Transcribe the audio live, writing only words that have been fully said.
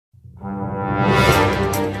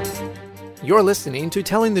You're listening to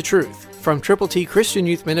Telling the Truth from Triple T Christian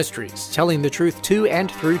Youth Ministries, telling the truth to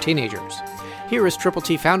and through teenagers. Here is Triple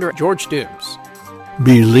T founder George Dooms.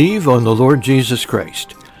 Believe on the Lord Jesus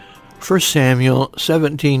Christ. 1 Samuel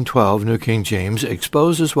 17:12, New King James,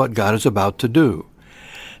 exposes what God is about to do.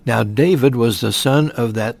 Now David was the son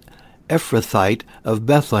of that Ephrathite of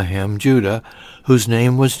Bethlehem, Judah, whose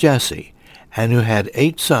name was Jesse, and who had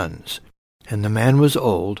 8 sons. And the man was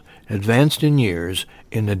old, advanced in years,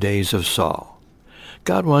 in the days of Saul.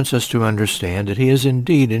 God wants us to understand that he is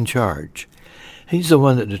indeed in charge. He's the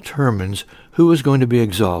one that determines who is going to be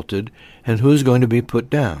exalted and who is going to be put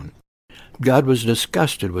down. God was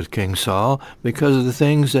disgusted with King Saul because of the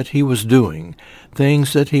things that he was doing,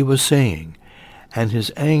 things that he was saying, and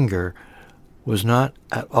his anger was not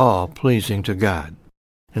at all pleasing to God.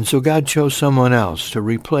 And so God chose someone else to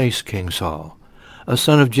replace King Saul, a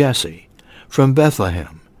son of Jesse, from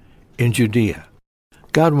Bethlehem in Judea.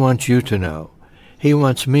 God wants you to know. He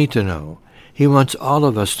wants me to know. He wants all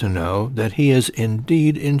of us to know that he is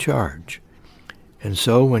indeed in charge. And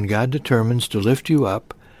so when God determines to lift you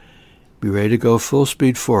up, be ready to go full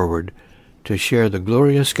speed forward to share the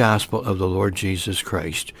glorious gospel of the Lord Jesus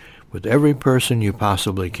Christ with every person you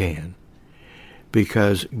possibly can.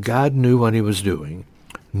 Because God knew what he was doing,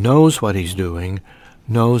 knows what he's doing,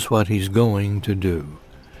 knows what he's going to do.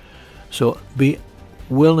 So be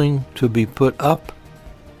willing to be put up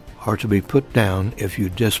or to be put down if you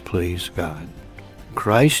displease God.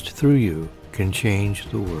 Christ through you can change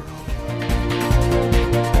the world.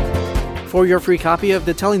 For your free copy of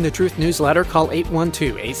the Telling the Truth newsletter, call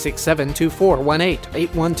 812-867-2418,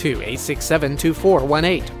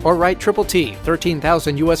 812-867-2418, or write Triple T,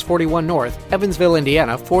 13,000 U.S. 41 North, Evansville,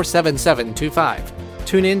 Indiana, 47725.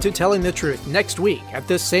 Tune in to Telling the Truth next week at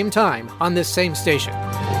this same time on this same station.